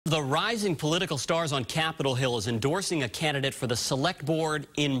the rising political stars on Capitol Hill is endorsing a candidate for the Select Board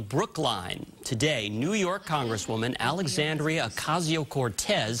in Brookline. Today, New York Congresswoman Alexandria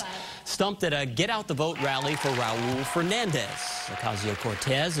Ocasio-Cortez stumped at a Get Out the Vote rally for Fernandez.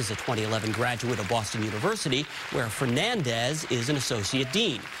 Ocasio-Cortez is a 2011 graduate of Boston University, where Fernandez is an associate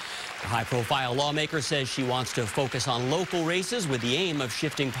dean. The high-profile lawmaker says she wants to focus on local races with the aim of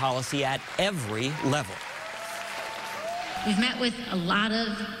shifting policy at every level. We've met with a lot of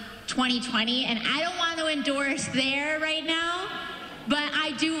 2020, and I don't want to endorse there right now, but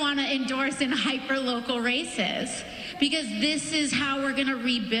I do want to endorse in hyper-local races, because this is how we're going to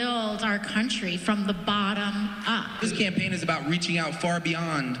rebuild our country from the bottom up. This campaign is about reaching out far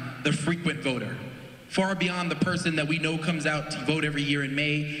beyond the frequent voter, far beyond the person that we know comes out to vote every year in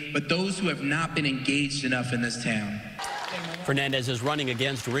May, but those who have not been engaged enough in this town. Fernandez is running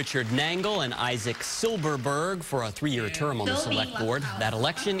against Richard Nangle and Isaac Silberberg for a 3-year term on the Select Board. That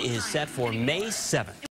election is set for May 7th.